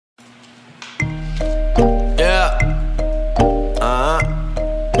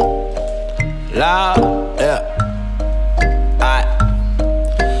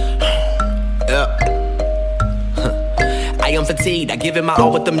guaranteed. I give it my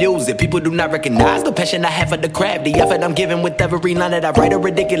all with the music. People do not recognize the passion I have for the craft. The effort I'm giving with every line that I write. A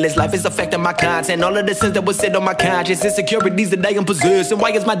ridiculous life is affecting my content. All of the sins that was sit on my conscience. Insecurities that I am possessing.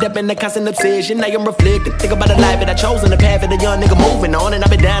 Why is my depth in a constant obsession? I am reflecting. Think about the life that I chose and the path that a young nigga moving on. And I've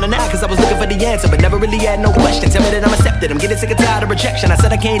been down and out cause I was looking for the answer, but never really had no question. Tell me that I'm accepted. I'm getting sick and tired of rejection. I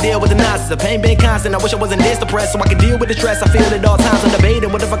said I can't deal with the nonsense. The pain been constant. I wish I wasn't this depressed so I could deal with the stress. I feel it all times. I'm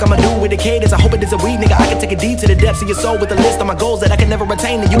debating what the fuck I'ma do with the cadence. I hope it is a weed nigga. I can take it deep to the depths of your soul with a list of my goals that I can never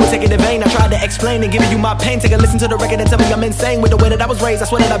retain. And you would take it in vain. I tried to explain and giving you my pain. Take a listen to the record and tell me I'm insane with the way that I was raised. I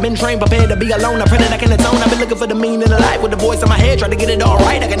swear that I've been trained, prepared to be alone. I pray that I can atone. I've been looking for the meaning of life with the voice in my head. Tried to get it all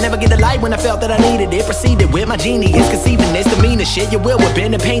right. I could never get the light when I felt that I needed it. Proceeded with my genius, conceiving this demeanor shit. Your will with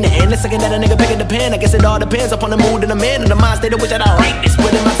pen and pain. And the second that a nigga picking the pen, I guess it all depends upon the mood and the man and the mind state of which that I write this.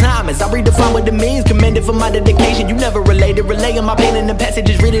 Put in my time as I redefine what it means. Commended for my dedication. You never related. Relaying my pain in the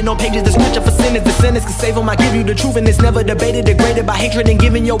passages written on pages. The scripture for sinners. The sentence can save them. I give you the truth and it's never debated. Degraded by hatred and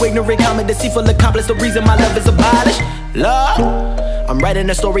giving your ignorant comment. Deceitful accomplice. The reason my love is abolished. Love. I'm writing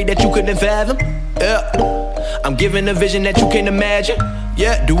a story that you couldn't fathom. Yeah. I'm giving a vision that you can't imagine.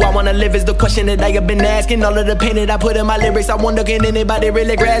 Yeah, do I wanna live is the question that I have been asking. All of the pain that I put in my lyrics, I wonder can anybody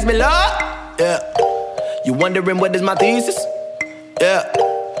really grasp me, Lord? Yeah. You wondering what is my thesis? Yeah.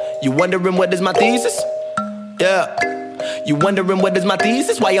 You wondering what is my thesis? Yeah. You wondering what is my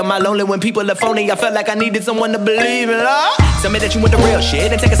thesis? Why am I lonely when people are phony? I felt like I needed someone to believe in, Lord. Tell me that you want the real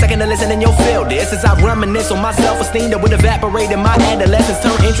shit and take a second to listen and you'll feel this. As I reminisce on my self-esteem that would evaporate in my adolescence.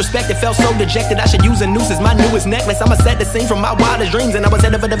 Turned introspective, felt so dejected I should use a noose as my newest necklace. I'ma set the scene from my wildest dreams. And I was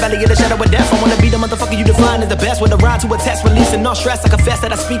headed for the valley of the shadow of death. I wanna be the motherfucker you define as the best. With a rhyme to a test, releasing all stress. I confess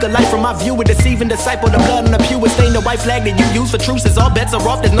that I speak a life from my view. A deceiving disciple, the blood on the pew is stained. The white flag that you use for truths is all bets are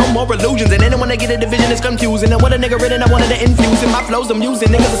off. There's no more illusions. And anyone that get a division is confusing. And what a nigga written, I wanted to infuse in my flows I'm using.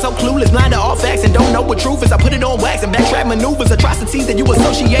 Niggas are so clueless, blind to all facts and don't know what truth is. I put it on wax and backtrack maneuvers. Atrocities that you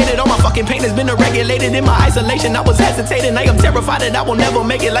associated. All my fucking pain has been regulated. In my isolation I was hesitating. I am terrified that I will never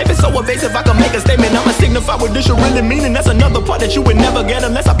make it. Life is so evasive I can make a statement. I'ma signify what this should really mean. And that's another part that you would never get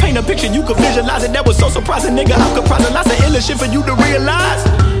unless I paint a picture you could visualize it. That was so surprising, nigga. I'm comprising lots of ill shit for you to realize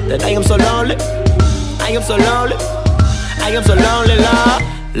that I am so lonely. I am so lonely. I am so lonely, Lord.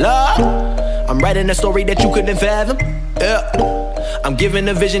 Lord, I'm writing a story that you couldn't fathom. Yeah. I'm giving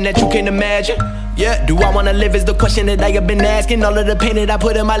a vision that you can't imagine. Yeah, do I wanna live is the question that I have been asking. All of the pain that I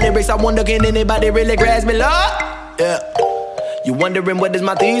put in my lyrics, I wonder can anybody really grasp me, Lord? Yeah. You wondering what is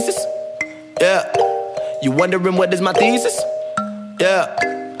my thesis? Yeah. You wondering what is my thesis? Yeah.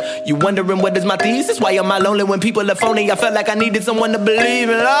 You wondering what is my thesis? Why am I lonely when people are phony? I felt like I needed someone to believe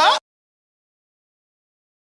in, Lord.